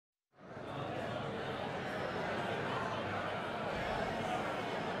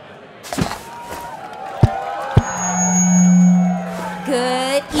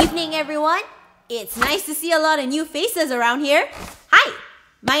Evening, everyone. It's nice to see a lot of new faces around here. Hi,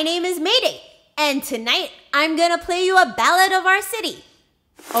 my name is Mayday, and tonight I'm gonna play you a ballad of our city.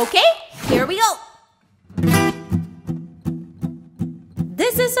 Okay, here we go.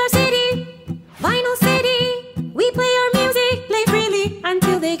 This is our city, Vinyl City. We play our music, play freely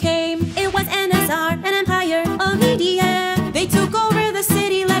until they came. It was NSR, an empire of media. They took over the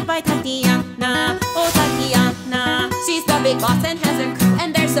city led by Tatiana. Oh, Tatiana. She's the big boss and has her crew,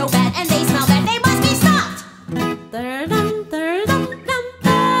 and they're so bad and they smell bad. They must be stopped.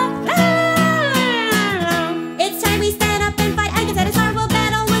 It's time we stand up and fight against NSR. We'll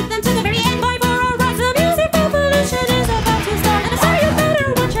battle with them to the very end. Fight for our rights. The music revolution is about to start. NSR, you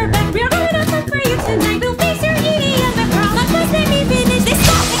better watch your back. We are going to fight for you tonight. We'll face your EDM crowd. But first let me finish this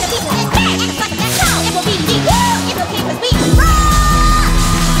song. Make a piece of this bag and fuck that sound. It will be me. It's okay because we rock.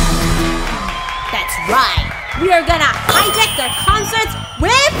 That's right. We are gonna hijack their concerts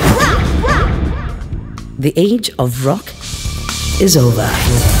with rock. The age of rock is over.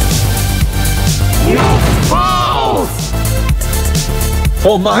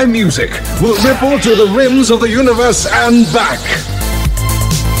 For my music will ripple to the rims of the universe and back.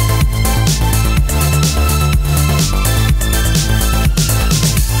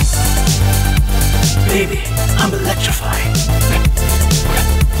 Baby, I'm electrified.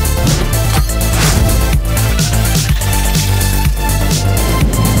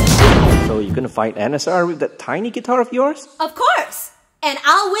 So you're gonna fight NSR with that tiny guitar of yours? Of course. And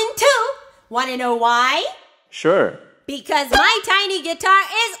I'll win too. Wanna know why? Sure. Because my tiny guitar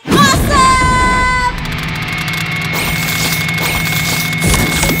is awesome!